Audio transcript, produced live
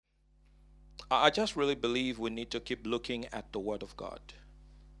I just really believe we need to keep looking at the Word of God.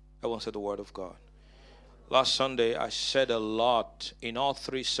 I won't say the Word of God. Last Sunday, I said a lot in all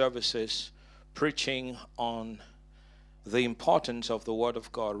three services, preaching on the importance of the Word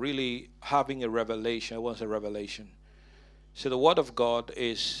of God, really having a revelation. It was a revelation. So the Word of God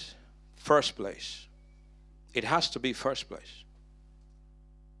is first place. It has to be first place.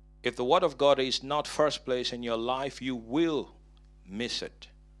 If the Word of God is not first place in your life, you will miss it.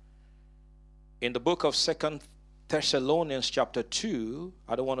 In the book of 2 Thessalonians chapter 2,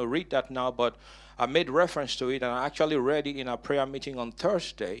 I don't want to read that now, but I made reference to it, and I actually read it in our prayer meeting on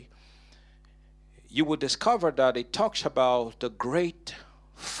Thursday. You will discover that it talks about the great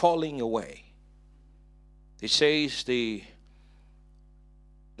falling away. It says there's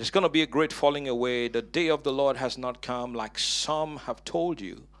going to be a great falling away. The day of the Lord has not come, like some have told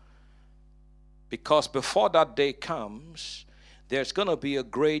you. Because before that day comes, there's going to be a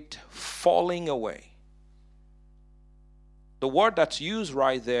great falling away. The word that's used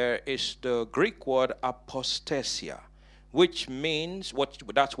right there is the Greek word apostasia, which means,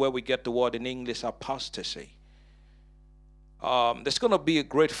 that's where we get the word in English apostasy. There's going to be a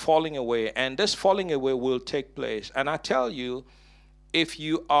great falling away, and this falling away will take place. And I tell you, if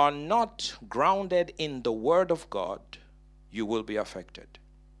you are not grounded in the Word of God, you will be affected.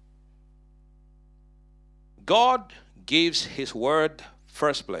 God gives His Word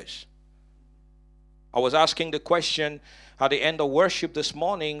first place. I was asking the question at the end of worship this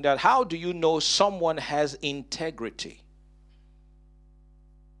morning that how do you know someone has integrity?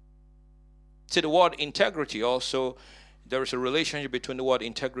 See, the word integrity also, there is a relationship between the word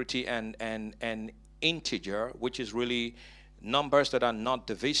integrity and integer, which is really numbers that are not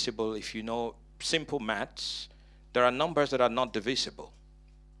divisible. If you know simple maths, there are numbers that are not divisible.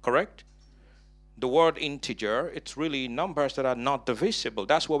 Correct? The word integer, it's really numbers that are not divisible.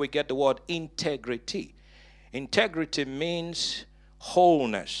 That's where we get the word integrity. Integrity means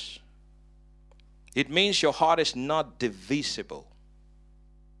wholeness. It means your heart is not divisible.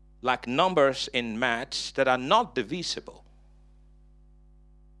 Like numbers in maths that are not divisible.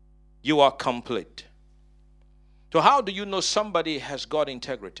 You are complete. So how do you know somebody has got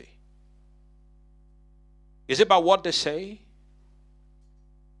integrity? Is it by what they say?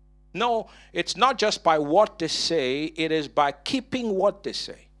 No, it's not just by what they say, it is by keeping what they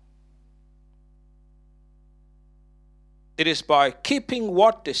say. It is by keeping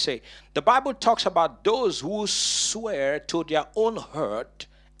what they say. The Bible talks about those who swear to their own hurt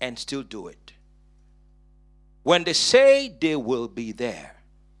and still do it. When they say they will be there,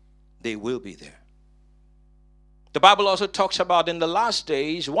 they will be there. The Bible also talks about in the last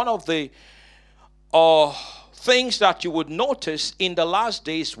days, one of the things that you would notice in the last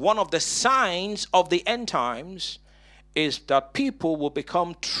days, one of the signs of the end times is that people will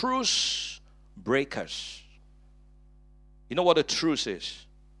become truce breakers. You know what a truce is?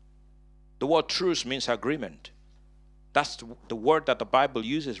 The word truce means agreement. That's the word that the Bible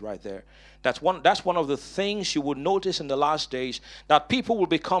uses right there. That's one of the things you would notice in the last days, that people will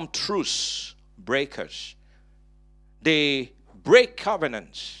become truce breakers. They break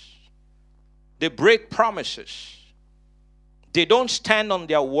covenants. They break promises. They don't stand on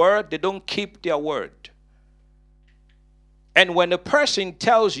their word. They don't keep their word. And when a person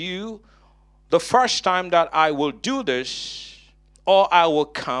tells you the first time that I will do this, or I will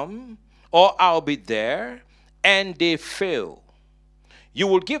come, or I'll be there, and they fail, you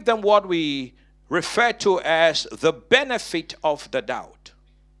will give them what we refer to as the benefit of the doubt.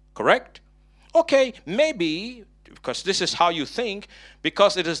 Correct? Okay, maybe, because this is how you think,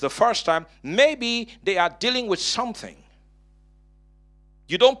 because it is the first time, maybe they are dealing with something.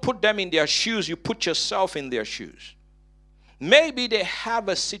 You don't put them in their shoes, you put yourself in their shoes. Maybe they have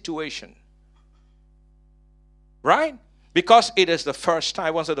a situation. Right? Because it is the first time. I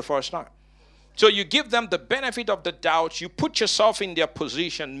won't say the first time. So you give them the benefit of the doubt. You put yourself in their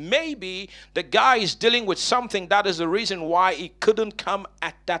position. Maybe the guy is dealing with something. That is the reason why he couldn't come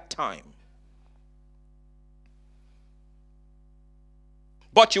at that time.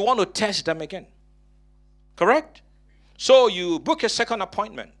 But you want to test them again. Correct? So you book a second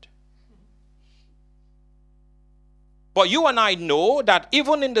appointment. But you and I know that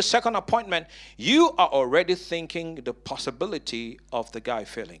even in the second appointment, you are already thinking the possibility of the guy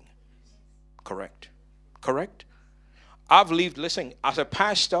failing. Correct? Correct? I've lived, listen, as a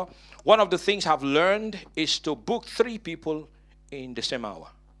pastor, one of the things I've learned is to book 3 people in the same hour.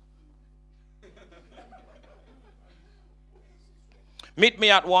 Meet me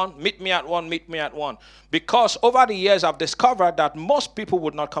at 1, meet me at 1, meet me at 1. Because over the years, I've discovered that most people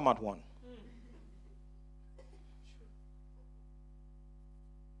would not come at 1.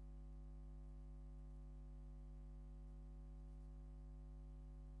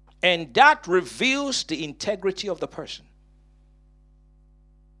 And that reveals the integrity of the person.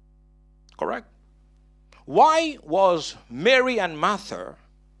 Correct? Why was Mary and Martha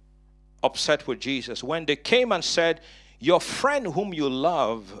upset with Jesus when they came and said, your friend whom you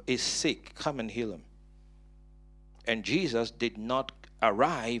love is sick, come and heal him? And Jesus did not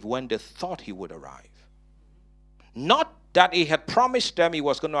arrive when they thought he would arrive. Not that he had promised them he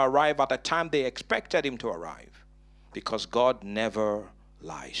was going to arrive at the time they expected him to arrive, because God never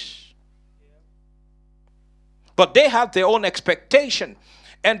lies. But they had their own expectation.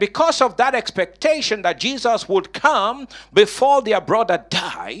 And because of that expectation that Jesus would come before their brother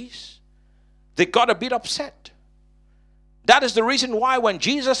dies, they got a bit upset. That is the reason why when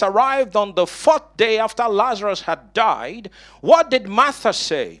Jesus arrived on the 4th day after Lazarus had died, what did Martha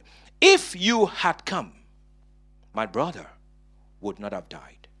say? If you had come, my brother would not have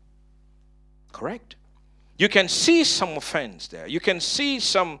died. Correct? You can see some offense there. You can see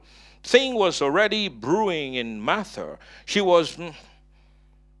something was already brewing in Martha. She was,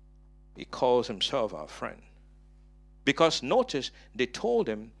 he calls himself our friend. Because notice, they told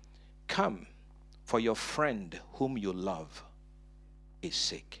him, come, for your friend whom you love is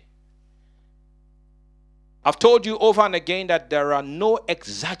sick. I've told you over and again that there are no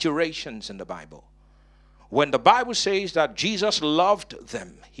exaggerations in the Bible. When the Bible says that Jesus loved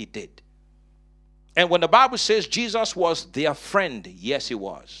them, he did. And when the Bible says Jesus was their friend, yes, he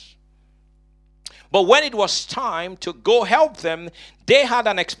was. But when it was time to go help them, they had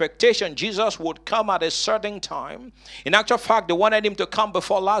an expectation Jesus would come at a certain time. In actual fact, they wanted him to come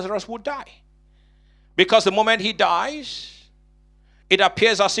before Lazarus would die. Because the moment he dies, it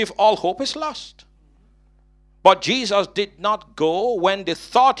appears as if all hope is lost. But Jesus did not go when they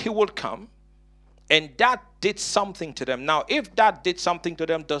thought he would come. And that did something to them. Now, if that did something to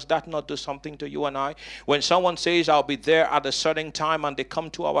them, does that not do something to you and I? When someone says, I'll be there at a certain time, and they come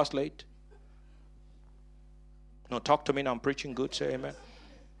 2 hours late. No, talk to me now. I'm preaching good. Say amen.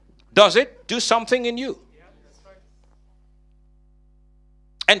 Does it do something in you? Yeah, that's right.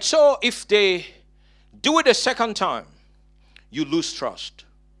 And so if they do it a second time, you lose trust.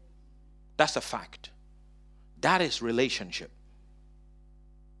 That's a fact. That is relationship.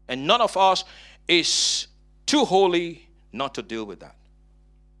 And none of us is too holy not to deal with that.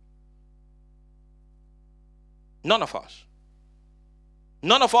 None of us.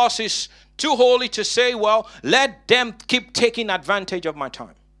 None of us is too holy to say, well, let them keep taking advantage of my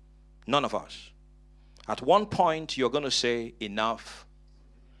time. None of us. At one point, you're going to say, enough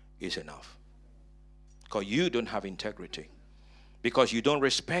is enough. Because you don't have integrity. Because you don't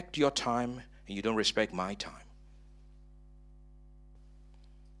respect your time and you don't respect my time.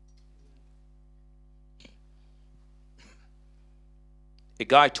 A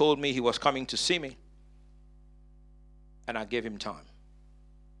guy told me he was coming to see me, and I gave him time.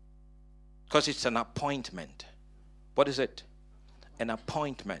 Because it's an appointment. What is it? An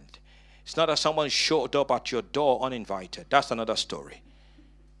appointment. It's not that someone showed up at your door uninvited. That's another story.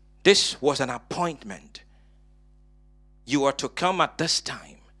 This was an appointment. You are to come at this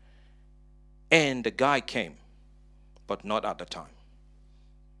time. And the guy came, but not at the time.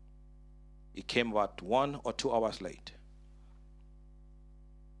 He came about 1 or 2 hours late.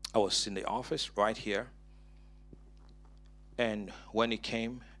 I was in the office right here. And when he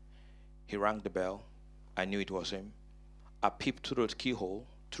came, he rang the bell. I knew it was him. I peeped through the keyhole,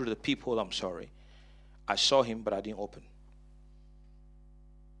 through the peephole, I'm sorry. I saw him, but I didn't open.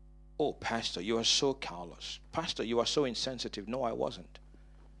 Oh, Pastor, you are so callous. Pastor, you are so insensitive. No, I wasn't.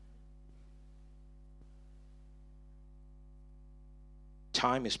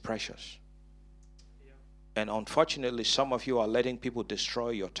 Time is precious. And unfortunately, some of you are letting people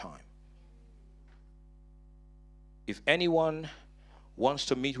destroy your time. If anyone wants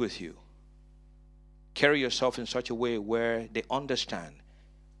to meet with you, carry yourself in such a way where they understand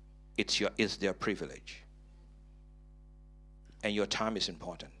it's their privilege. And your time is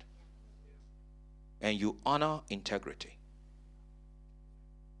important. And you honor integrity.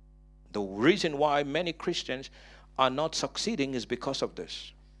 The reason why many Christians are not succeeding is because of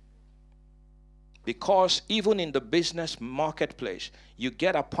this. Because even in the business marketplace, you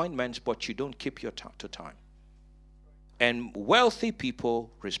get appointments, but you don't keep your to time. And wealthy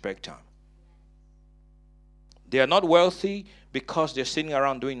people respect time. They are not wealthy because they're sitting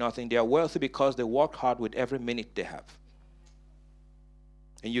around doing nothing. They are wealthy because they work hard with every minute they have.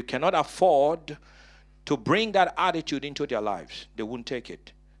 And you cannot afford to bring that attitude into their lives. They won't take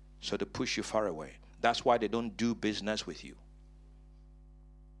it. So they push you far away. That's why they don't do business with you.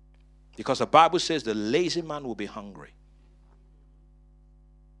 Because the Bible says the lazy man will be hungry.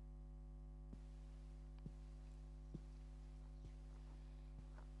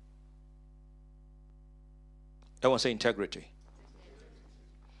 Everyone say integrity.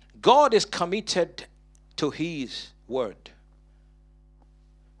 God is committed to his word.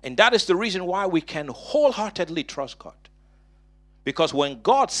 And that is the reason why we can wholeheartedly trust God. Because when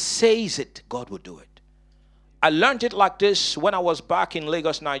God says it, God will do it. I learned it like this when I was back in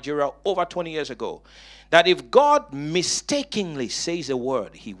Lagos, Nigeria, over 20 years ago. That if God mistakenly says a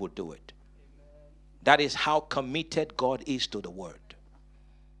word, he will do it. That is how committed God is to the word.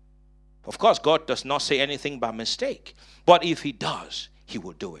 Of course, God does not say anything by mistake. But if he does, he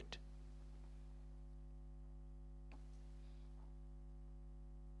will do it.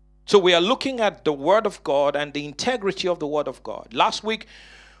 So we are looking at the word of God and the integrity of the word of God. Last week,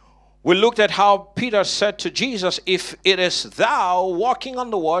 we looked at how Peter said to Jesus, if it is thou walking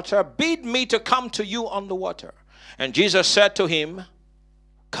on the water, bid me to come to you on the water. And Jesus said to him,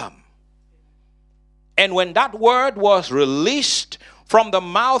 come. And when that word was released from the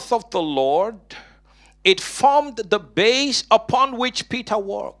mouth of the Lord, it formed the base upon which Peter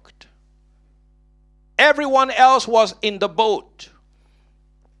walked. Everyone else was in the boat.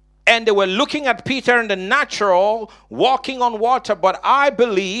 And they were looking at Peter in the natural, walking on water. But I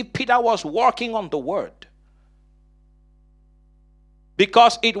believe Peter was walking on the word.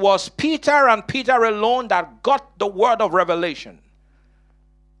 Because it was Peter and Peter alone that got the word of revelation.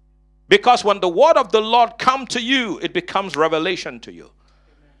 Because when the word of the Lord comes to you, it becomes revelation to you.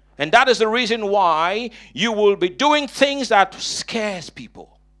 And that is the reason why you will be doing things that scares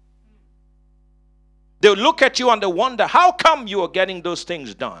people. They'll look at you and they wonder, how come you are getting those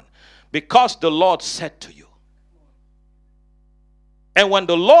things done? Because the Lord said to you. And when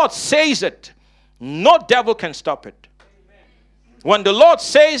the Lord says it, no devil can stop it. When the Lord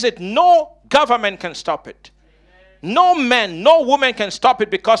says it, no government can stop it. No man, no woman can stop it,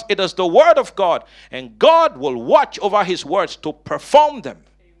 because it is the word of God. And God will watch over his words to perform them.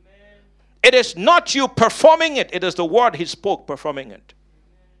 It is not you performing it. It is the word he spoke performing it.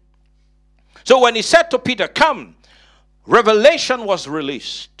 So when he said to Peter, come, revelation was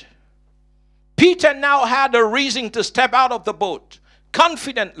released. Peter now had a reason to step out of the boat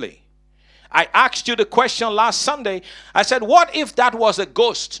confidently. I asked you the question last Sunday. I said, what if that was a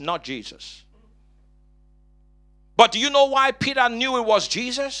ghost, not Jesus? But do you know why Peter knew it was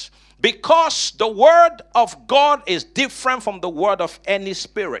Jesus? Because the word of God is different from the word of any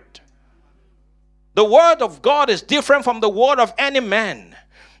spirit. The word of God is different from the word of any man.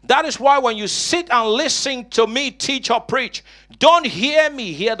 That is why when you sit and listen to me teach or preach, don't hear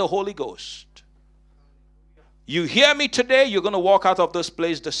me, hear the Holy Ghost. You hear me today, you're going to walk out of this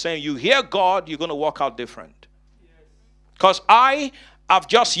place the same. You hear God, you're going to walk out different. Because I have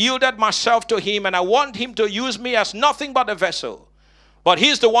just yielded myself to him, and I want him to use me as nothing but a vessel. But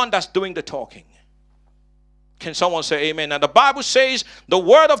he's the one that's doing the talking. Can someone say amen? And the Bible says the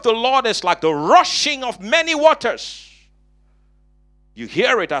word of the Lord is like the rushing of many waters. You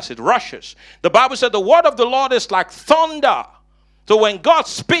hear it as it rushes. The Bible said the word of the Lord is like thunder. So when God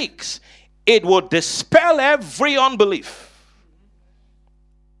speaks, it will dispel every unbelief.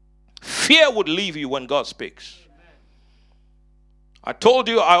 Fear would leave you when God speaks. I told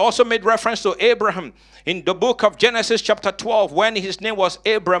you, I also made reference to Abraham in the book of Genesis chapter 12, when his name was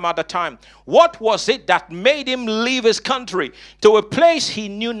Abram at the time. What was it that made him leave his country to a place he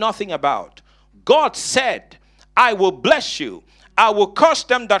knew nothing about? God said, I will bless you. I will curse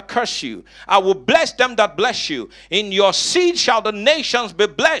them that curse you. I will bless them that bless you. In your seed shall the nations be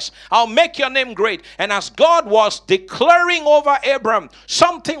blessed. I'll make your name great. And as God was declaring over Abram,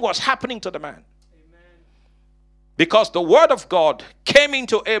 something was happening to the man. Because the word of God came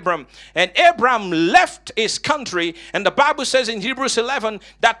into Abram, and Abram left his country, and the Bible says in Hebrews 11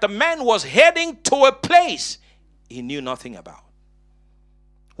 that the man was heading to a place he knew nothing about.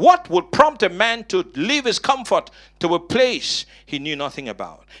 What would prompt a man to leave his comfort to a place he knew nothing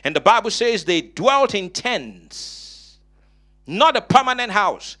about? And the Bible says they dwelt in tents, not a permanent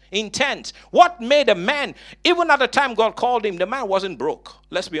house, in tents. What made a man, even at the time God called him, the man wasn't broke.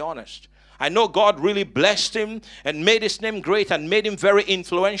 Let's be honest. I know God really blessed him and made his name great and made him very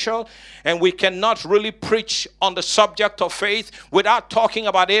influential. And we cannot really preach on the subject of faith without talking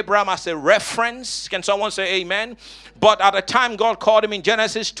about Abraham as a reference. Can someone say amen? But at the time God called him in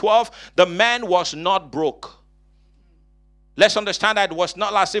Genesis 12, the man was not broke. Let's understand that it was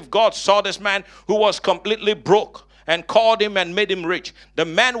not as if God saw this man who was completely broke and called him and made him rich. The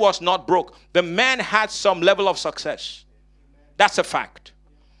man was not broke. The man had some level of success. That's a fact.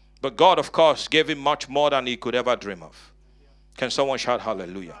 But God, of course, gave him much more than he could ever dream of. Can someone shout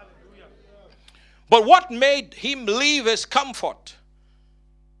hallelujah? But what made him leave his comfort?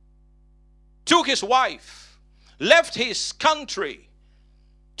 Took his wife, left his country,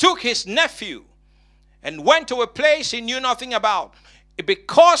 took his nephew, and went to a place he knew nothing about.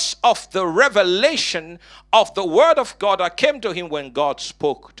 Because of the revelation of the word of God that came to him when God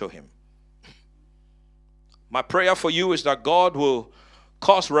spoke to him. My prayer for you is that God will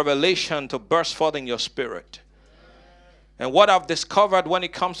cause revelation to burst forth in your spirit. And what I've discovered when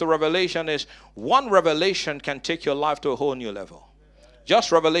it comes to revelation is one revelation can take your life to a whole new level.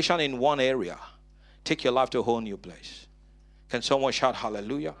 Just revelation in one area, take your life to a whole new place. Can someone shout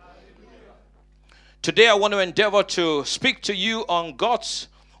hallelujah? Today I want to endeavor to speak to you on God's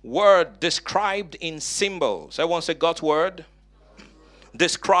word described in symbols. Everyone say God's word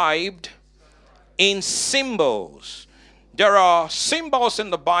described in symbols. There are symbols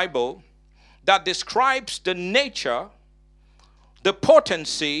in the Bible that describes the nature, the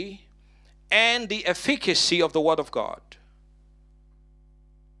potency, and the efficacy of the word of God.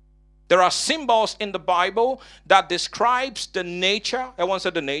 There are symbols in the Bible that describes the nature. Everyone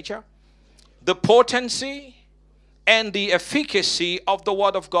said the nature, the potency, and the efficacy of the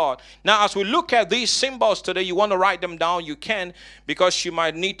word of God. Now, as we look at these symbols today, you want to write them down, you can, because you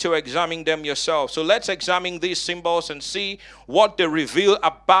might need to examine them yourself. So let's examine these symbols and see what they reveal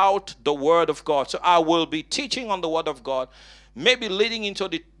about the word of God. So I will be teaching on the word of God, maybe leading into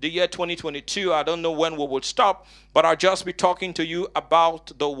the year 2022. I don't know when we will stop, but I'll just be talking to you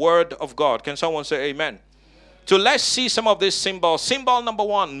about the word of God. Can someone say amen? So let's see some of these symbols. Symbol number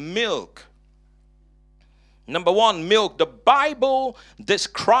one, milk. Number one, milk. The Bible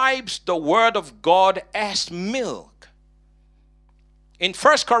describes the word of God as milk. In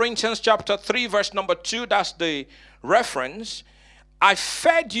 1 Corinthians chapter 3, verse number 2, that's the reference. I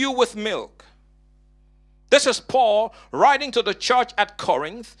fed you with milk. This is Paul writing to the church at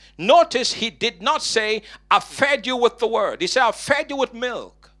Corinth. Notice he did not say, I fed you with the word. He said, I fed you with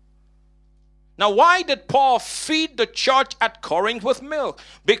milk. Now, why did Paul feed the church at Corinth with milk?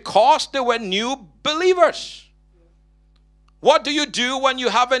 Because they were new believers. What do you do when you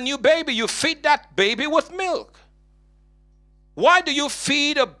have a new baby? You feed that baby with milk. Why do you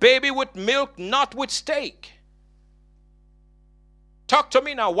feed a baby with milk, not with steak? Talk to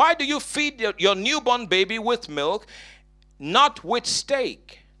me now. Why do you feed your newborn baby with milk, not with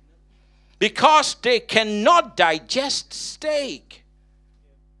steak? Because they cannot digest steak.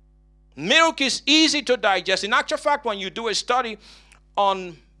 Milk is easy to digest. In actual fact, when you do a study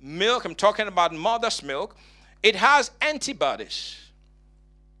on milk, I'm talking about mother's milk, it has antibodies.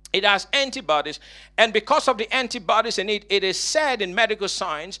 It has antibodies. And because of the antibodies in it, it is said in medical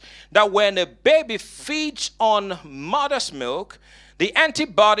science that when a baby feeds on mother's milk, the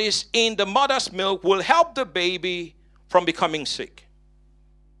antibodies in the mother's milk will help the baby from becoming sick.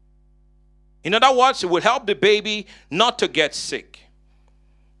 In other words, it will help the baby not to get sick.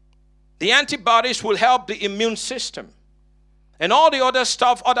 The antibodies will help the immune system. And all the other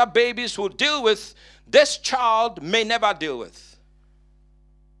stuff other babies will deal with, this child may never deal with.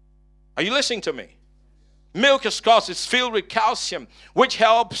 Are you listening to me? Milk, of course, is filled with calcium, which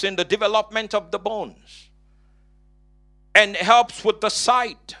helps in the development of the bones and helps with the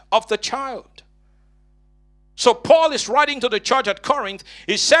sight of the child. So Paul is writing to the church at Corinth.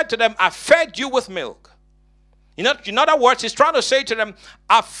 He said to them, I fed you with milk. In other words, he's trying to say to them,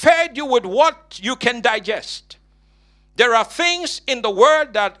 I fed you with what you can digest. There are things in the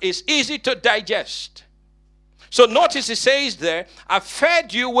word that is easy to digest. So notice he says there, I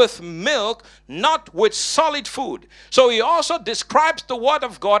fed you with milk, not with solid food. So he also describes the word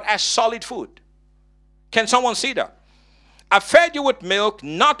of God as solid food. Can someone see that? I fed you with milk,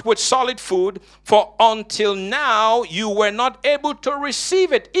 not with solid food, for until now you were not able to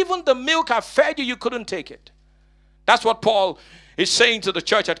receive it. Even the milk I fed you, you couldn't take it. That's what Paul is saying to the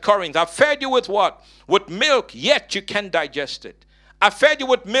church at Corinth. I fed you with what? With milk, yet you can't digest it. I fed you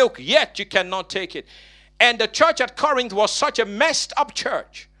with milk, yet you cannot take it. And the church at Corinth was such a messed up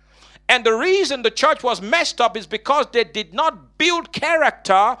church. And the reason the church was messed up is because they did not build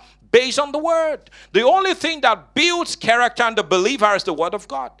character based on the word. The only thing that builds character in the believer is the word of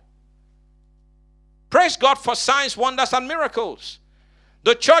God. Praise God for signs, wonders, and miracles.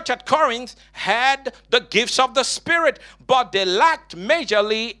 The church at Corinth had the gifts of the Spirit, but they lacked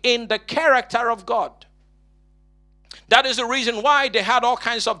majorly in the character of God. That is the reason why they had all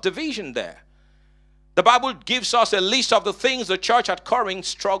kinds of division there. The Bible gives us a list of the things the church at Corinth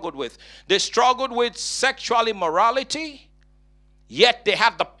struggled with. They struggled with sexual immorality, yet they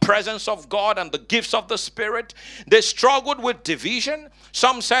had the presence of God and the gifts of the Spirit. They struggled with division.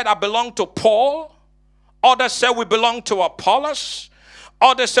 Some said, I belong to Paul. Others said, we belong to Apollos.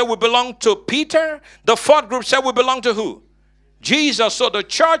 Others said, we belong to Peter. The fourth group said, we belong to who? Jesus. So the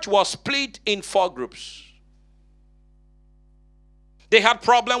church was split in 4 groups. They had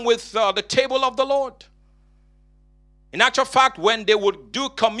problem with the table of the Lord. In actual fact, when they would do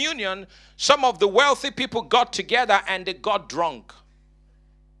communion, some of the wealthy people got together and they got drunk.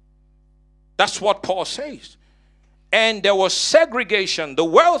 That's what Paul says. And there was segregation. The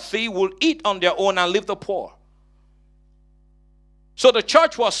wealthy will eat on their own and leave the poor. So the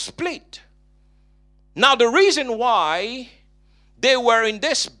church was split. Now the reason why they were in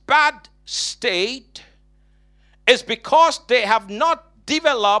this bad state is because they have not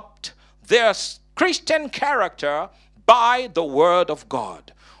developed their Christian character by the word of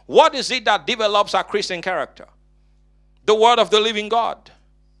God. What is it that develops our Christian character? The word of the living God.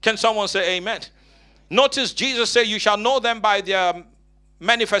 Can someone say amen? Notice Jesus said, you shall know them by their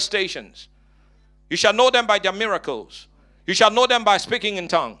manifestations. You shall know them by their miracles. You shall know them by speaking in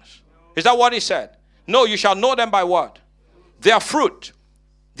tongues. Is that what he said? No, you shall know them by what? Their fruit.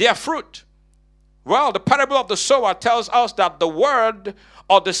 Their fruit. Well, the parable of the sower tells us that the word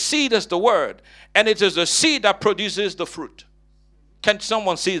or the seed is the word. And it is the seed that produces the fruit. Can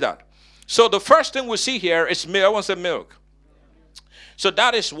someone see that? So the first thing we see here is milk. I want to say milk. So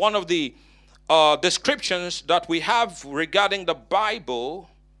that is one of the descriptions that we have regarding the Bible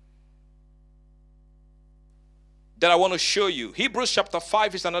that I want to show you. Hebrews chapter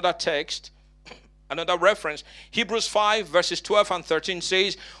 5 is another text, another reference. Hebrews 5 verses 12 and 13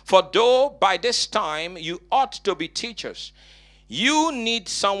 says, for though by this time you ought to be teachers, you need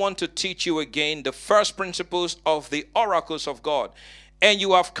someone to teach you again the first principles of the oracles of God. And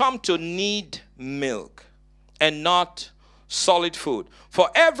you have come to need milk and not solid food. For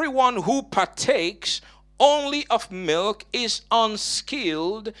everyone who partakes only of milk is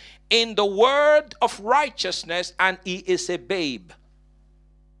unskilled in the word of righteousness, and he is a babe.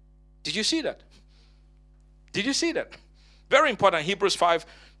 Did you see that? Did you see that? Very important. Hebrews 5,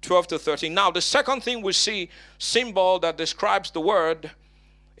 12 to 13. Now, the second thing we see, symbol that describes the word,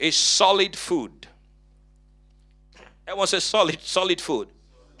 is solid food. Everyone says solid food.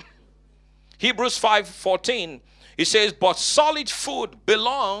 Hebrews 5:14. It says, but solid food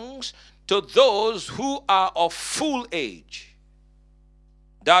belongs to those who are of full age.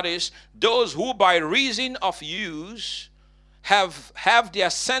 That is, those who by reason of use have their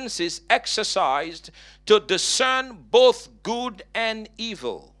senses exercised to discern both good and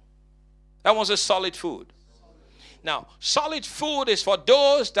evil. That was a solid food. Now, solid food is for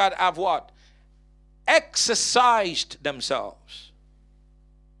those that have what? Exercised themselves.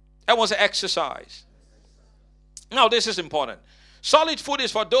 That was exercise. Now, this is important. Solid food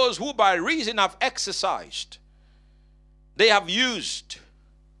is for those who by reason have exercised. They have used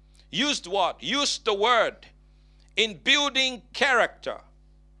what? Used the word in building character.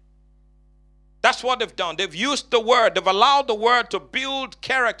 That's what they've done. They've used the word. They've allowed the word to build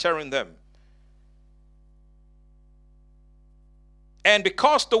character in them. And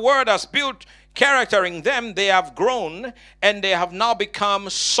because the word has built character in them, they have grown and they have now become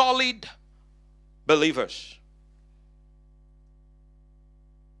solid believers.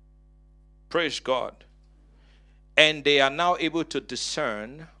 Praise God. And they are now able to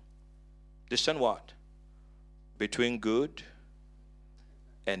discern what? Between good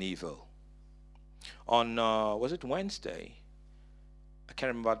and evil. On, was it Wednesday? I can't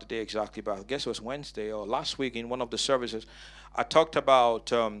remember the day exactly, but I guess it was Wednesday or last week in one of the services. I talked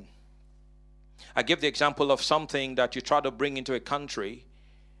about, I gave the example of something that you try to bring into a country,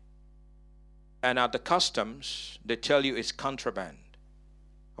 and at the customs, they tell you it's contraband.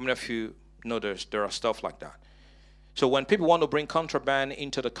 How many of you know there are stuff like that? So when people want to bring contraband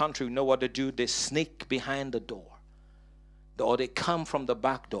into the country, you know what they do? They sneak behind the door. Or they come from the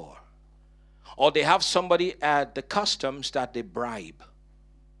back door. Or they have somebody at the customs that they bribe.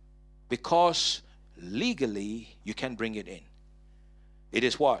 Because legally, you can't bring it in. It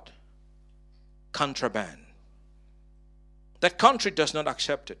is what? Contraband. That country does not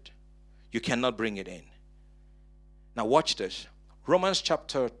accept it. You cannot bring it in. Now watch this. Romans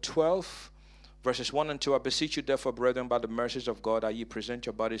chapter 12, verses 1 and 2. I beseech you therefore, brethren, by the mercies of God, that ye present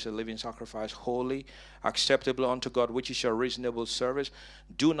your bodies a living sacrifice, holy, acceptable unto God, which is your reasonable service.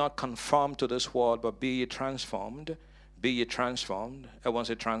 Do not conform to this world, but be ye transformed. Be ye transformed. Everyone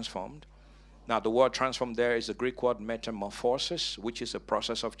say transformed. Now the word transformed there is the Greek word metamorphosis, which is a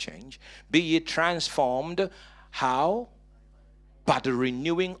process of change. Be ye transformed. How? By the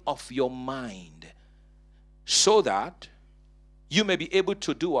renewing of your mind. So that you may be able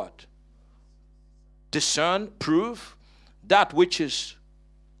to do what? Discern, prove that which is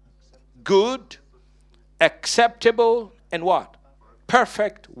good, acceptable, and what?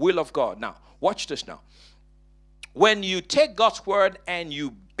 Perfect will of God. Now, watch this now. When you take God's word and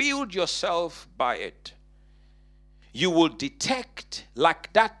you build yourself by it, you will detect,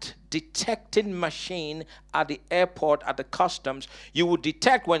 like that detecting machine at the airport, at the customs, you will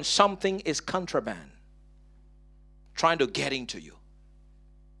detect when something is contraband, trying to get into you.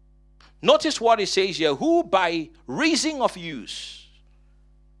 Notice what it says here, who by reason of use,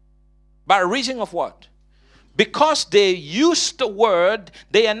 by reason of what? Because they use the word,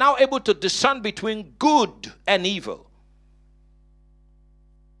 they are now able to discern between good and evil.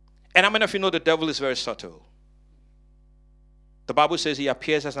 And how many of you know the devil is very subtle? The Bible says he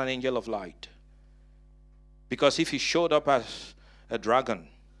appears as an angel of light. Because if he showed up as a dragon,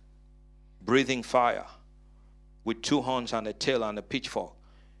 breathing fire, with 2 horns and a tail and a pitchfork,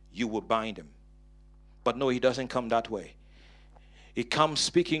 you will bind him. But no, he doesn't come that way. He comes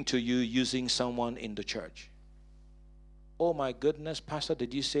speaking to you using someone in the church. Oh my goodness, Pastor,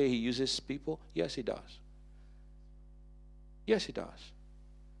 did you say he uses people? Yes, he does. Yes, he does.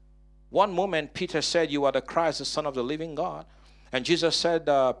 One moment, Peter said, you are the Christ, the Son of the living God. And Jesus said,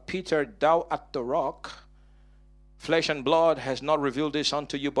 Peter, thou art the rock. Flesh and blood has not revealed this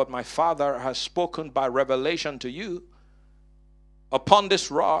unto you, but my Father has spoken by revelation to you. Upon this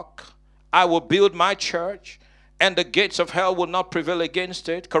rock, I will build my church, and the gates of hell will not prevail against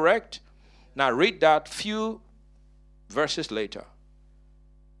it. Correct? Now read that few verses later.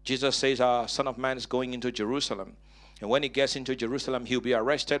 Jesus says, Son of Man is going into Jerusalem. And when he gets into Jerusalem, he'll be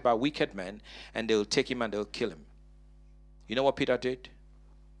arrested by wicked men, and they'll take him and they'll kill him. You know what Peter did?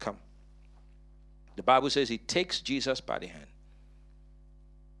 Come. The Bible says he takes Jesus by the hand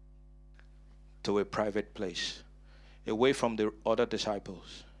to a private place, away from the other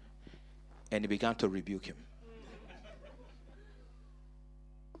disciples, and he began to rebuke him.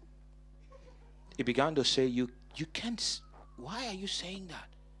 He began to say, you can't, why are you saying that?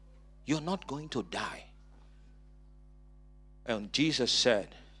 You're not going to die. And Jesus said,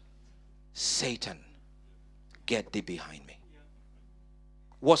 Satan, get thee behind me.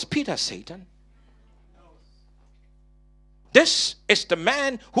 Was Peter Satan? This is the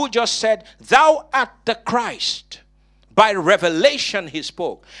man who just said, thou art the Christ. By revelation he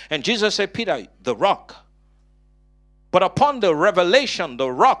spoke. And Jesus said, Peter, the rock. But upon the revelation,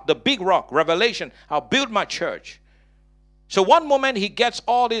 the rock, the big rock, revelation, I'll build my church. So one moment he gets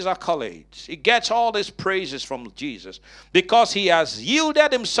all these accolades. He gets all these praises from Jesus because he has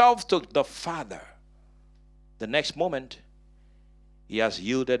yielded himself to the Father. The next moment, he has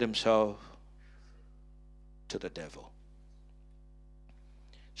yielded himself to the devil.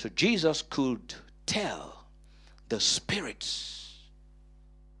 So Jesus could tell the spirits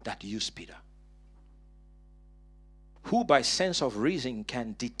that use Peter, who by sense of reason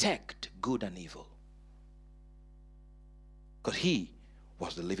can detect good and evil. Because he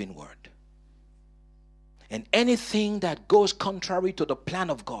was the living word. And anything that goes contrary to the plan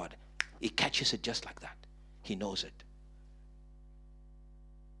of God, he catches it just like that. He knows it.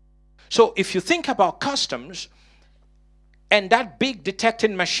 So if you think about customs, and that big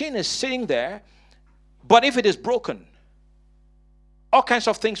detecting machine is sitting there, but if it is broken, all kinds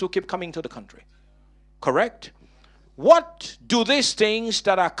of things will keep coming to the country. Correct? What do these things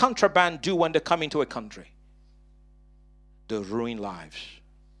that are contraband do when they come into a country? They ruin lives.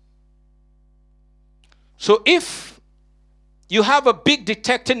 So if you have a big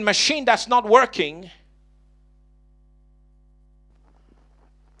detecting machine that's not working,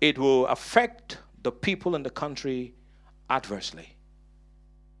 it will affect the people in the country adversely.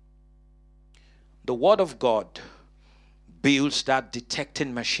 The Word of God builds that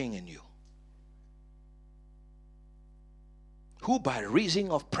detecting machine in you, who by reason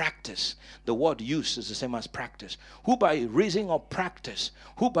of practice, the word use is the same as practice, who by reason of practice,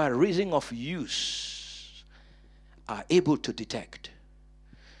 who by reason of use are able to detect.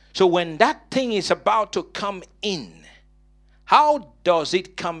 So when that thing is about to come in, how does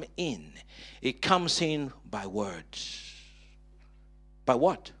it come in? It comes in by words. By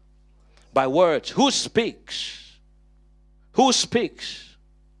what? By words. Who speaks? Who speaks?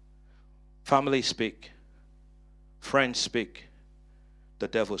 Family speak. Friends speak. The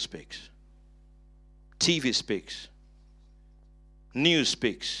devil speaks. TV speaks. News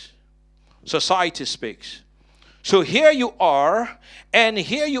speaks. Society speaks. So here you are, and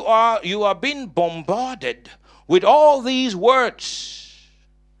here you are being bombarded with all these words.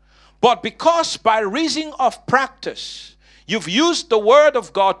 But because by reason of practice, you've used the word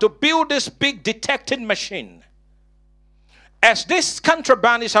of God to build this big detecting machine, as this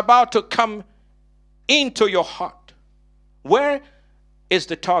contraband is about to come into your heart, where is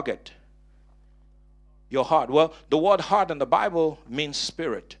the target? Your heart. Well, the word heart in the Bible means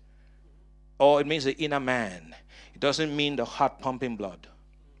spirit, or it means the inner man. It doesn't mean the heart pumping blood.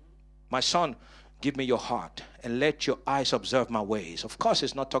 My son, Give me your heart and let your eyes observe my ways. Of course,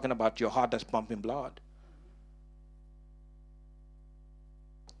 it's not talking about your heart that's pumping blood.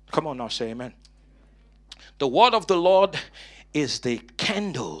 Come on now, say amen. The word of the Lord is the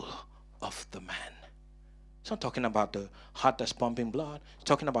candle of the man. It's not talking about the heart that's pumping blood. It's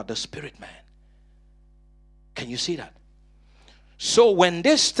talking about the spirit man. Can you see that? So when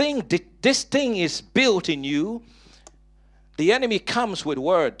this thing is built in you, the enemy comes with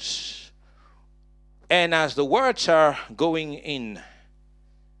words. And as the words are going in,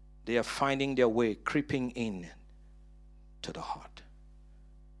 they are finding their way, creeping in to the heart.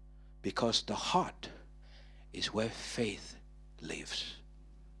 Because the heart is where faith lives.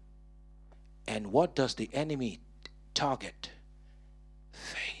 And what does the enemy target?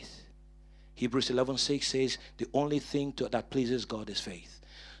 Faith. Hebrews 11:6 says the only thing that pleases God is faith.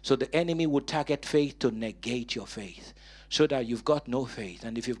 So the enemy would target faith to negate your faith, so that you've got no faith.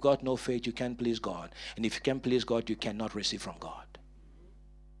 And if you've got no faith, you can't please God. And if you can't please God, you cannot receive from God.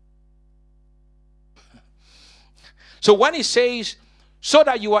 So when he says, so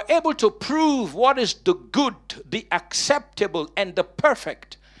that you are able to prove what is the good, the acceptable, and the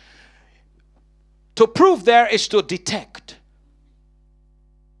perfect. To prove there is to detect.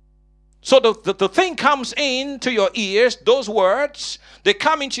 So the thing comes into your ears, those words, they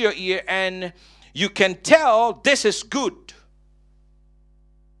come into your ear, and you can tell this is good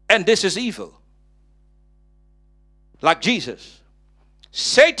and this is evil. Like Jesus.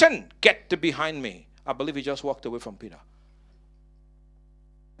 Satan, get thee behind me. I believe he just walked away from Peter.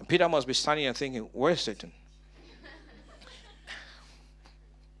 And Peter must be standing and thinking, where's Satan?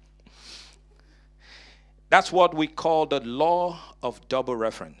 That's what we call the law of double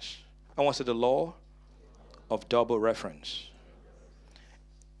reference. I want to say the law of double reference.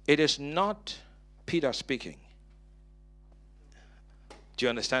 It is not Peter speaking. Do you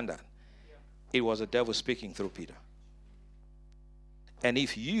understand that? It was the devil speaking through Peter. And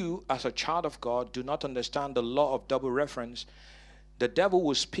if you, as a child of God, do not understand the law of double reference, the devil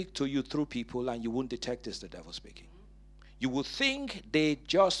will speak to you through people and you won't detect it's the devil speaking. You will think they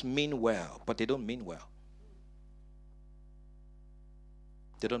just mean well, but they don't mean well.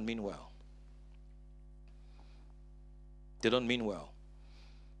 They don't mean well. They don't mean well.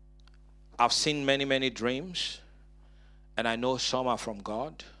 I've seen many, many dreams, and I know some are from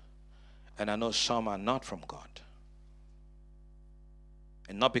God, and I know some are not from God.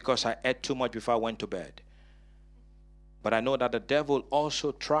 And not because I ate too much before I went to bed. But I know that the devil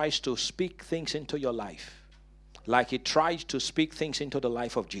also tries to speak things into your life, like he tried to speak things into the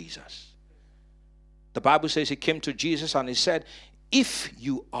life of Jesus. The Bible says he came to Jesus and he said, if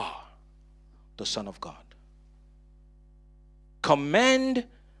you are the Son of God, command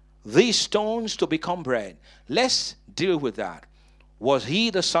these stones to become bread. Let's deal with that. Was he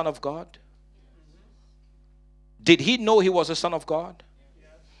the Son of God? Did he know he was the Son of God?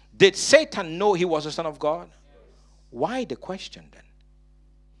 Did Satan know he was the Son of God? Why the question then?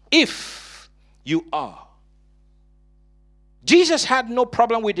 If you are. Jesus had no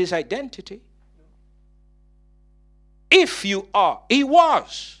problem with his identity. If you are. He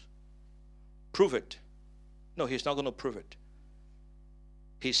was. Prove it. No, he's not going to prove it.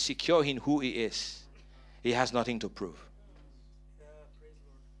 He's secure in who he is. He has nothing to prove.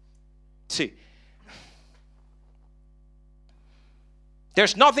 See,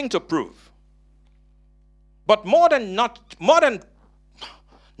 there's nothing to prove. But more than not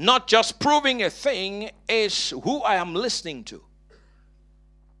just proving a thing is who I am listening to.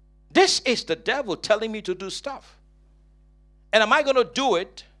 This is the devil telling me to do stuff. And am I going to do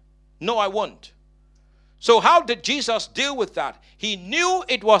it? No, I won't. So how did Jesus deal with that? He knew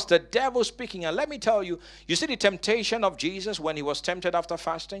it was the devil speaking. And let me tell you, you see the temptation of Jesus when he was tempted after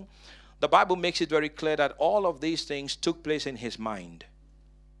fasting? The Bible makes it very clear that all of these things took place in his mind.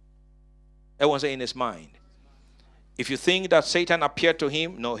 Everyone say in his mind. If you think that Satan appeared to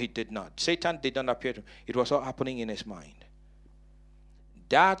him, no, he did not. Satan did not appear to him. It was all happening in his mind.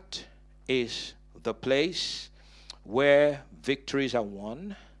 That is the place where victories are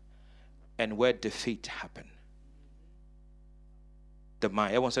won and where defeat happen. The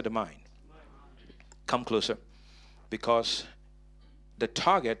mind. Everyone said the mind. Come closer. Because the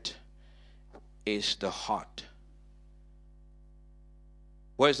target is the heart.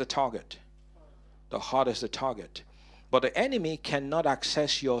 Where's the target? The heart is the target. But the enemy cannot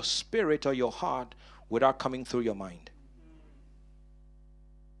access your spirit or your heart without coming through your mind.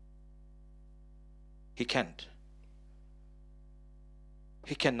 He can't.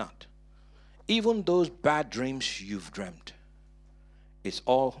 He cannot. Even those bad dreams you've dreamt, it's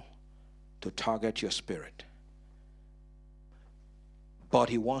all to target your spirit. But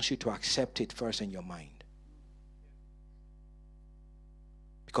he wants you to accept it first in your mind.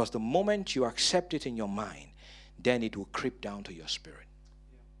 Because the moment you accept it in your mind, then it will creep down to your spirit.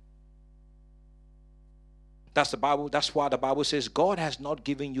 That's the Bible. That's why the Bible says God has not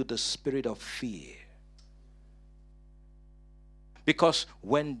given you the spirit of fear. Because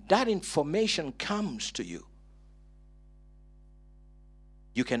when that information comes to you,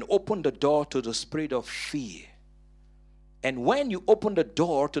 you can open the door to the spirit of fear. And when you open the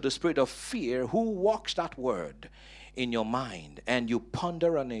door to the spirit of fear, who walks that word in your mind, and you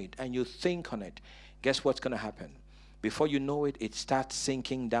ponder on it and you think on it, guess what's going to happen? Before you know it, it starts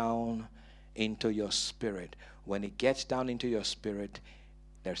sinking down into your spirit. When it gets down into your spirit,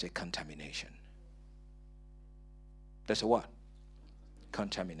 there's a contamination. There's a what?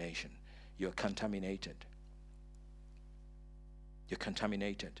 Contamination. You're contaminated. You're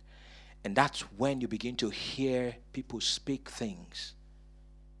contaminated. And that's when you begin to hear people speak things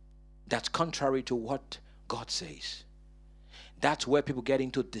that's contrary to what God says. That's where people get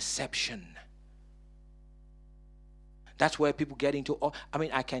into deception. That's where people get into,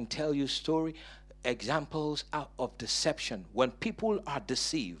 I can tell you examples of deception. When people are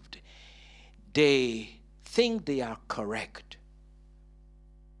deceived, they think they are correct,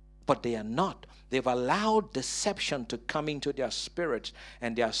 but they are not. They've allowed deception to come into their spirits,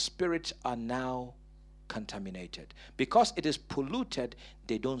 and their spirits are now contaminated. Because it is polluted,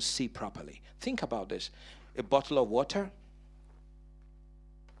 they don't see properly. Think about this. A bottle of water,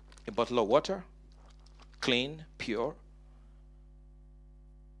 clean, pure,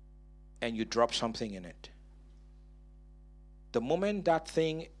 and you drop something in it. The moment that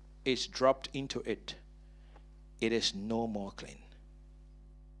thing is dropped into it, it is no more clean.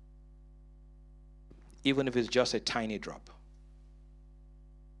 Even if it's just a tiny drop,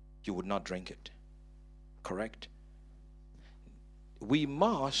 you would not drink it. Correct? We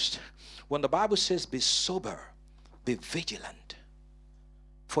must, when the Bible says be sober, be vigilant,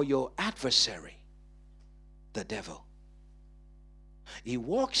 for your adversary, the devil, he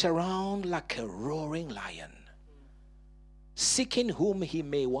walks around like a roaring lion, seeking whom he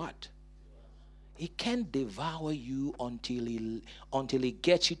may what? He can't devour you until he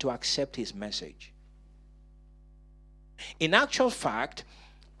gets you to accept his message. In actual fact,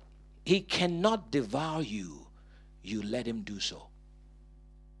 he cannot devour you. You let him do so.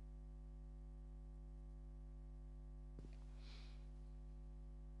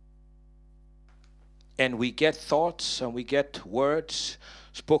 And we get thoughts and we get words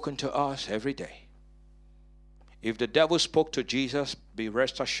spoken to us every day. If the devil spoke to Jesus, be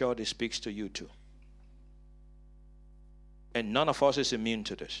rest assured he speaks to you too. And none of us is immune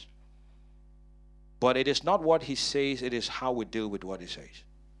to this. But it is not what he says, it is how we deal with what he says.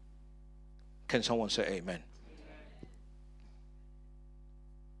 Can someone say amen? Amen.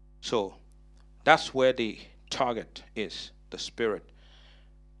 So, that's where the target is, the spirit,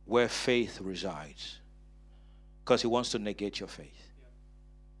 where faith resides. Because he wants to negate your faith.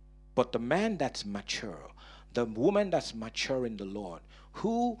 But the man that's mature, the woman that's mature in the Lord,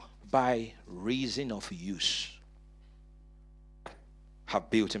 who by reason of use have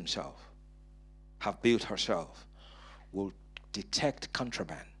built himself, have built herself, will detect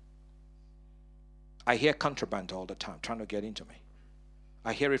contraband. I hear contraband all the time trying to get into me.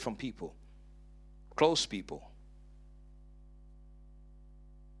 I hear it from people, close people.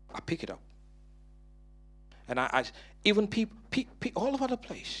 I pick it up. And I even people all over the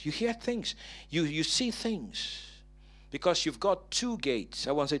place. You hear things. You see things. Because you've got two gates.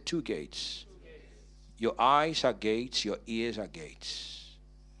 I want to say two gates. Your eyes are gates, your ears are gates.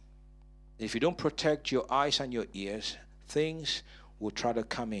 If you don't protect your eyes and your ears, things will try to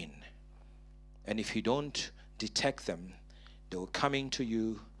come in. And if you don't detect them, they will come into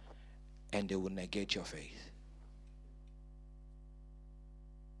you and they will negate your faith.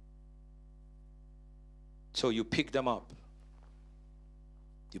 So you pick them up.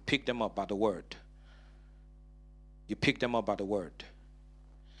 You pick them up by the word. You pick them up by the word.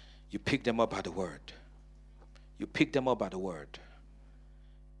 You pick them up by the word. You pick them up by the word.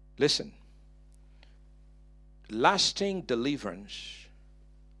 Listen. Lasting deliverance,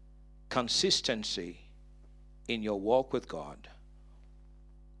 consistency in your walk with God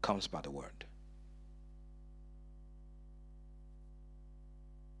comes by the word.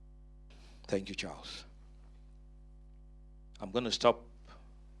 Thank you, Charles. I'm going to stop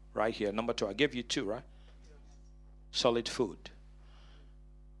right here. Number 2. I gave you 2, right? Solid food.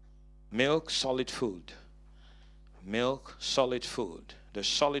 Milk, solid food. Milk, solid food. The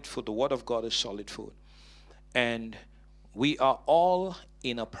solid food, the word of God is solid food. And we are all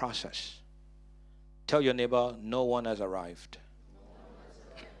in a process. Tell your neighbor, no one has arrived.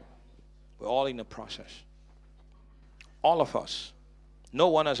 all in a process. All of us. No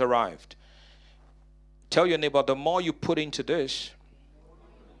one has arrived. Tell your neighbor, the more you put into this,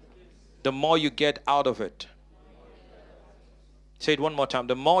 the more you get out of it. Say it one more time.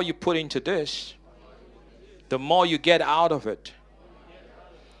 The more you put into this, the more you get out of it.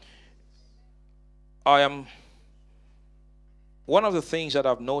 One of the things that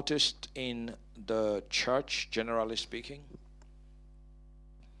I've noticed in the church, generally speaking,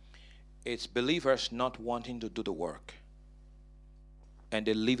 it's believers not wanting to do the work. And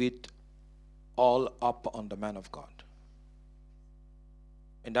they leave it all up on the man of God.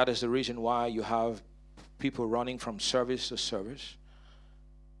 And that is the reason why you have people running from service to service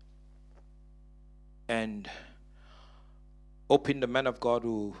and hoping the man of God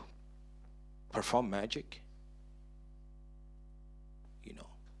will perform magic. You know,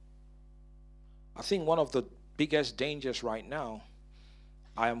 I think one of the biggest dangers right now,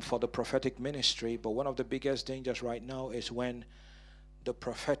 I am for the prophetic ministry, but one of the biggest dangers right now is when the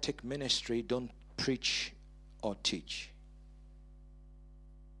prophetic ministry don't preach or teach.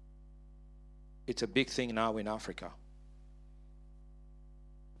 It's a big thing now in Africa.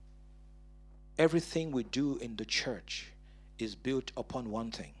 Everything we do in the church is built upon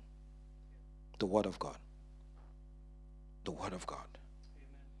one thing: the Word of God. The Word of God. Amen.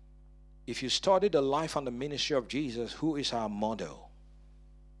 If you study the life and the ministry of Jesus, who is our model?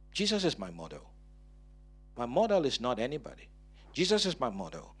 Jesus is my model. My model is not anybody. Jesus is my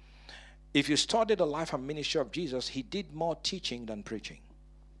model. If you study the life and ministry of Jesus, he did more teaching than preaching.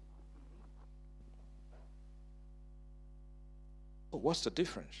 Oh, what's the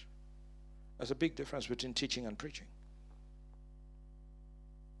difference? There's a big difference between teaching and preaching.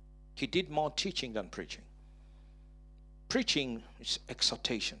 He did more teaching than preaching. Preaching is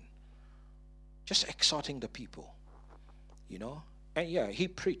exhortation. Just exhorting the people. You know? And yeah, he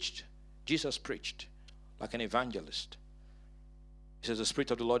preached. Jesus preached like an evangelist. He says, the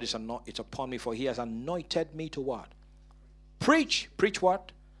Spirit of the Lord is upon me, for he has anointed me to what? Preach. Preach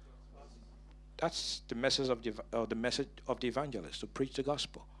what? That's the message of the evangelist, to preach the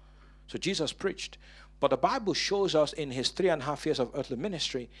gospel. So Jesus preached. But the Bible shows us in his 3.5 years of earthly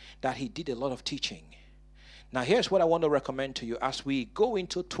ministry that he did a lot of teaching. Now here's what I want to recommend to you as we go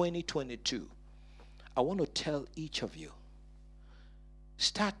into 2022. I want to tell each of you,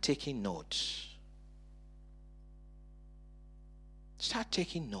 start taking notes. Start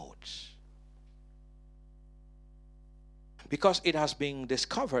taking notes. Because it has been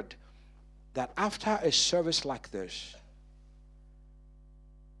discovered that after a service like this,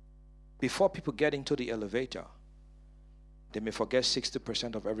 before people get into the elevator, they may forget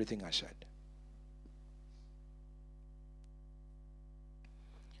 60% of everything I said.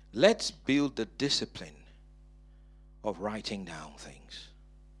 Let's build the discipline of writing down things.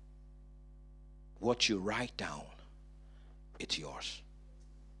 What you write down, it's yours.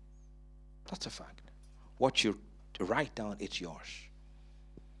 That's a fact. What you write down, it's yours.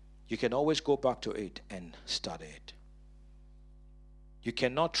 You can always go back to it and study it. You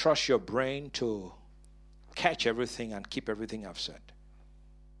cannot trust your brain to catch everything and keep everything I've said.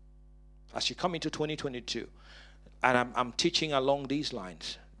 As you come into 2022, and I'm teaching along these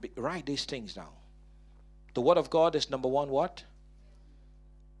lines, write these things down. The Word of God is number one, what?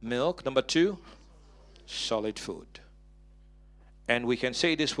 Milk. Number two, solid food. And we can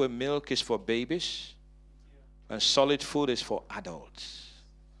say this way: milk is for babies and solid food is for adults.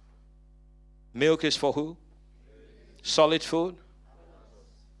 Milk is for who? Solid food.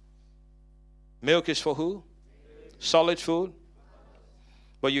 Milk is for who? Solid food.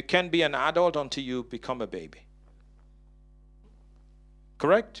 But you can't be an adult until you become a baby.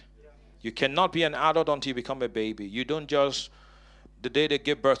 Correct? You cannot be an adult until you become a baby. You don't just, the day they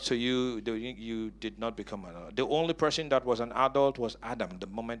give birth to you, you did not become an adult. The only person that was an adult was Adam the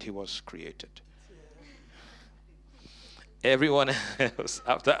moment he was created. Everyone else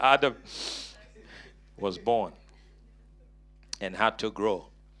after Adam was born and had to grow.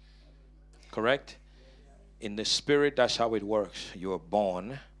 Correct? In the spirit, that's how it works. You are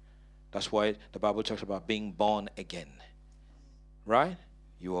born. That's why the Bible talks about being born again. Right?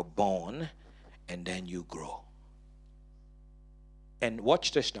 You are born and then you grow. And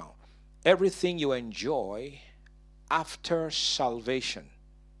watch this now. Everything you enjoy after salvation,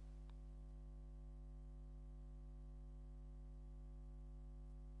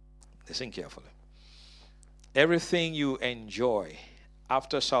 listen carefully. Everything you enjoy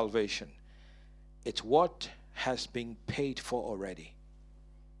after salvation, it's what has been paid for already.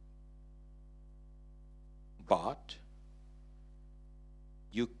 But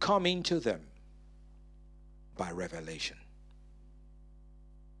you come into them by revelation.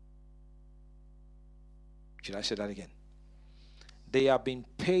 Should I say that again? They have been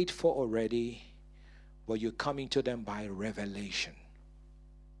paid for already, but you're coming to them by revelation.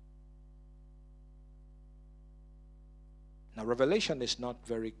 Now, revelation is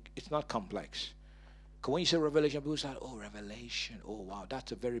it's not complex. Because when you say revelation, people say, oh, revelation. Oh, wow,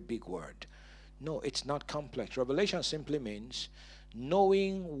 that's a very big word. No, it's not complex. Revelation simply means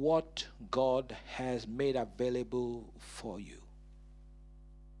knowing what God has made available for you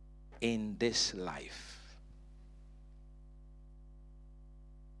in this life.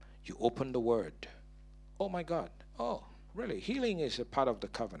 You open the word. Oh my God. Oh, really? Healing is a part of the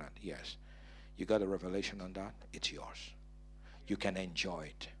covenant. Yes. You got a revelation on that? It's yours. You can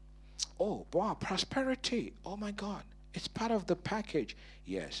enjoy it. Oh, wow, prosperity. Oh my God. It's part of the package.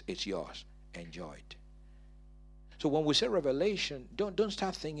 Yes, it's yours. Enjoy it. So when we say revelation, don't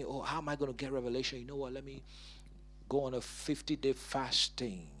start thinking, oh, how am I going to get revelation? You know what? Let me go on a 50-day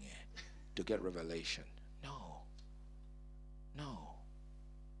fasting to get revelation. No.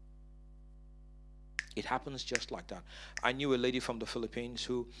 It happens just like that. I knew a lady from the Philippines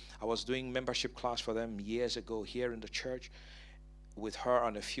who I was doing membership class for them years ago here in the church with her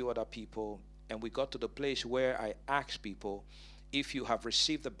and a few other people. And we got to the place where I asked people, if you have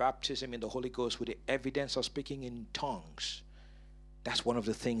received the baptism in the Holy Ghost with the evidence of speaking in tongues, that's one of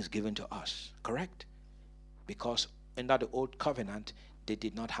the things given to us, correct? Because in the old covenant, they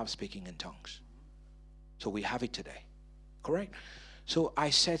did not have speaking in tongues. So we have it today, correct? So I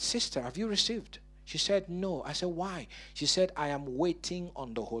said, sister, have you received? She said, no. I said, why? She said, I am waiting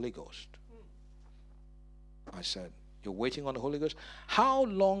on the Holy Ghost. I said, you're waiting on the Holy Ghost? How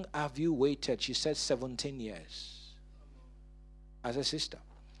long have you waited? She said, 17 years. As a sister.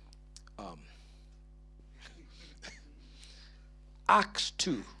 Acts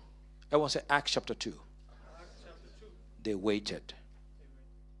 2. Everyone say Acts chapter 2. Acts chapter 2. They waited.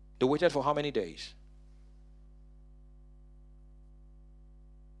 They waited for how many days?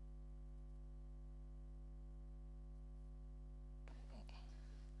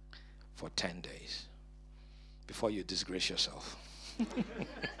 For 10 days. Before you disgrace yourself.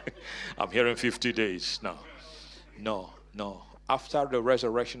 I'm hearing 50 days. No. After the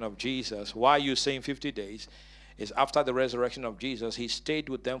resurrection of Jesus, why are you saying 50 days? Is after the resurrection of Jesus, he stayed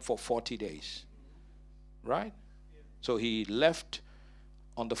with them for 40 days. Right? So he left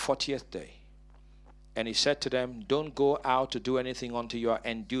on the 40th day. And he said to them, don't go out to do anything until you are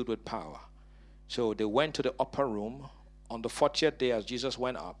endued with power. So they went to the upper room on the 40th day as Jesus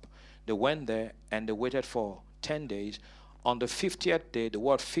went up. They went there and they waited for 10 days. On the 50th day, the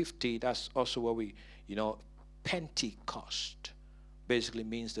word 50, that's also where we, Pentecost basically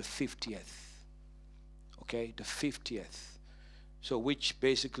means the 50th. Okay, the 50th. So which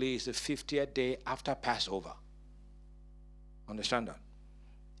basically is the 50th day after Passover. Understand that?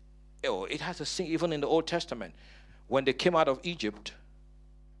 Oh, it has a thing even in the Old Testament. When they came out of Egypt,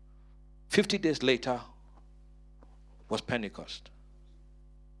 50 days later was Pentecost.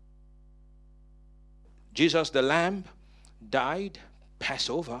 Jesus the Lamb died,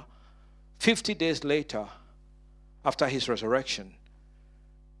 Passover. 50 days later, after his resurrection,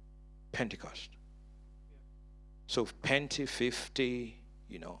 Pentecost. So Pente, 50,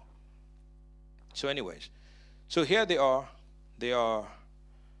 So anyways, so here they are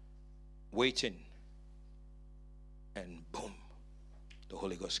waiting. And boom, the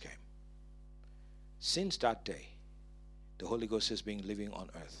Holy Ghost came. Since that day, the Holy Ghost has been living on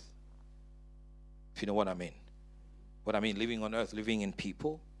earth. If you know what I mean. What I mean, living on earth, living in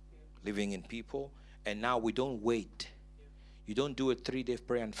people. And now we don't wait. You don't do a 3-day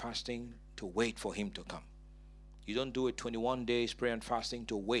prayer and fasting to wait for him to come. You don't do a 21 days prayer and fasting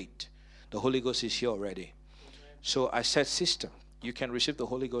to wait. The Holy Ghost is here already. So I said, sister, you can receive the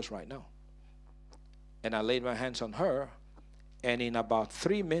Holy Ghost right now. And I laid my hands on her, and in about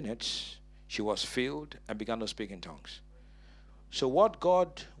 3 minutes, she was filled and began to speak in tongues. So what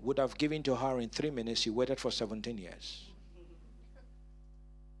God would have given to her in 3 minutes, she waited for 17 years.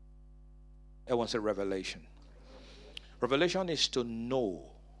 That was a revelation. Revelation is to know.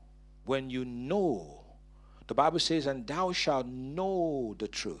 When you know, the Bible says, and thou shalt know the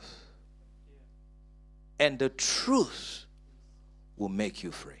truth. And the truth will make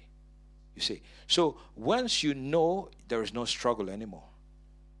you free. You see. So once you know, there is no struggle anymore.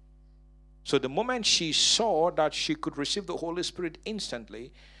 So the moment she saw that she could receive the Holy Spirit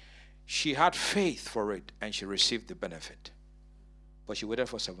instantly, she had faith for it and she received the benefit. But she waited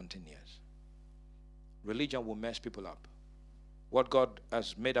for 17 years. Religion will mess people up. What God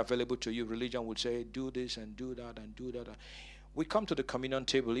has made available to you, religion would say, do this and do that and do that. We come to the communion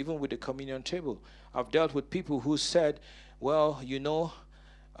table. Even with the communion table, I've dealt with people who said, well,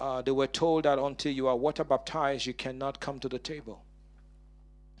 they were told that until you are water baptized, you cannot come to the table.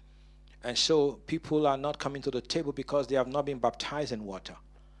 And so people are not coming to the table because they have not been baptized in water.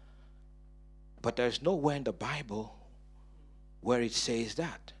 But there's nowhere in the Bible where it says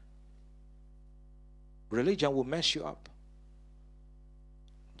that. Religion will mess you up.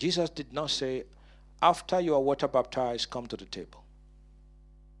 Jesus did not say, after you are water baptized, come to the table.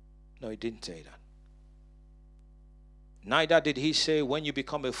 No, he didn't say that. Neither did he say, when you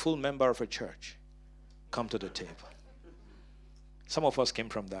become a full member of a church, come to the table. Some of us came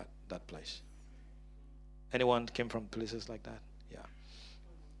from that place. Anyone came from places like that? Yeah.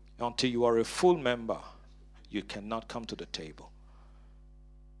 Until you are a full member, you cannot come to the table.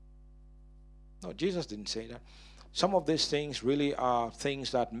 No, Jesus didn't say that. Some of these things really are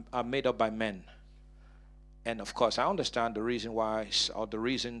things that are made up by men. And of course, I understand the reason why, or the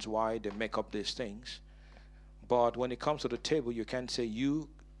reasons why they make up these things. But when it comes to the table, you can't say, you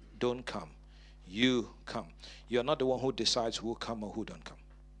don't come. You come. You're not the one who decides who come or who don't come.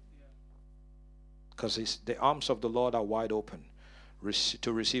 Because the arms of the Lord are wide open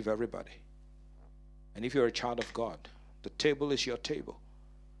to receive everybody. And if you're a child of God, the table is your table.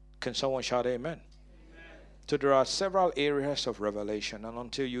 Can someone shout amen? Amen? So there are several areas of revelation. And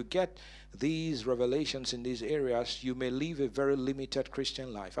until you get these revelations in these areas, you may live a very limited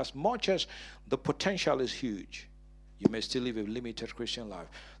Christian life. As much as the potential is huge, you may still live a limited Christian life.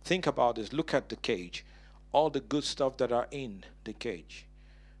 Think about this. Look at the cage. All the good stuff that are in the cage.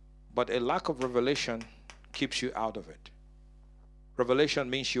 But a lack of revelation keeps you out of it. Revelation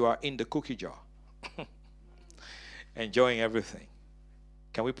means you are in the cookie jar. Enjoying everything.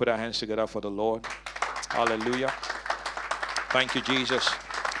 Can we put our hands together for the Lord? Hallelujah. Thank you, Jesus.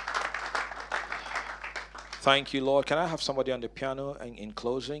 Thank you, Lord. Can I have somebody on the piano in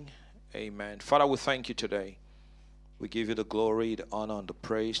closing? Amen. Father, we thank you today. We give you the glory, the honor, and the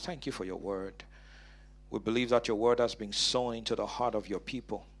praise. Thank you for your word. We believe that your word has been sown into the heart of your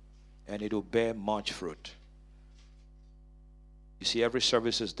people, and it will bear much fruit. You see, every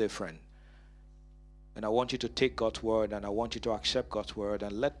service is different. And I want you to take God's word, and I want you to accept God's word,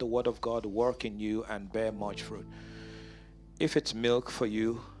 and let the word of God work in you and bear much fruit. If it's milk for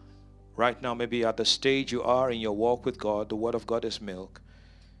you, right now, maybe at the stage you are in your walk with God, the word of God is milk.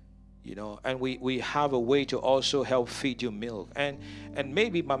 You know, and we have a way to also help feed you milk. And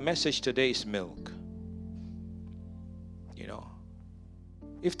maybe my message today is milk. You know,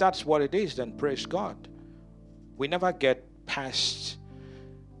 if that's what it is, then praise God. We never get past,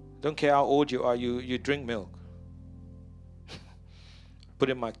 don't care how old you are, you drink milk. Put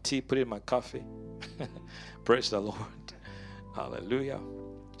in my tea, put in my coffee. Praise the Lord. Hallelujah.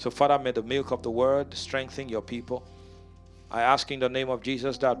 So Father, may the milk of the word strengthen your people. I ask in the name of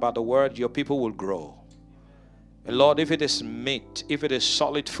Jesus that by the word your people will grow. And Lord, if it is meat, if it is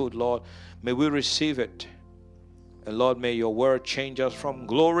solid food, Lord, may we receive it. And Lord, may your word change us from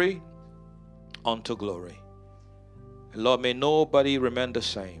glory unto glory. And Lord, may nobody remain the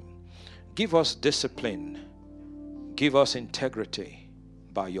same. Give us discipline. Give us integrity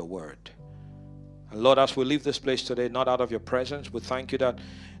by your word. And Lord, as we leave this place today, not out of your presence, we thank you that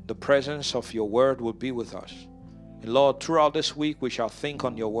the presence of your word will be with us. And Lord, throughout this week, we shall think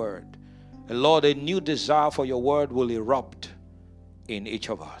on your word. And Lord, a new desire for your word will erupt in each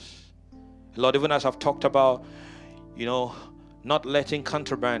of us. And Lord, even as I've talked about, you know, not letting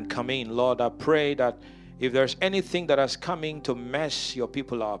contraband come in, Lord, I pray that if there's anything that is coming to mess your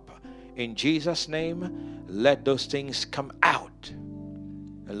people up, in Jesus' name, let those things come out.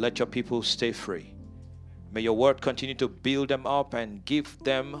 And let your people stay free. May your word continue to build them up and give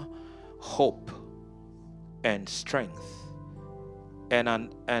them hope and strength and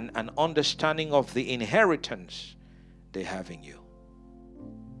an understanding of the inheritance they have in you.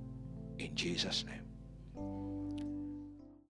 In Jesus' name.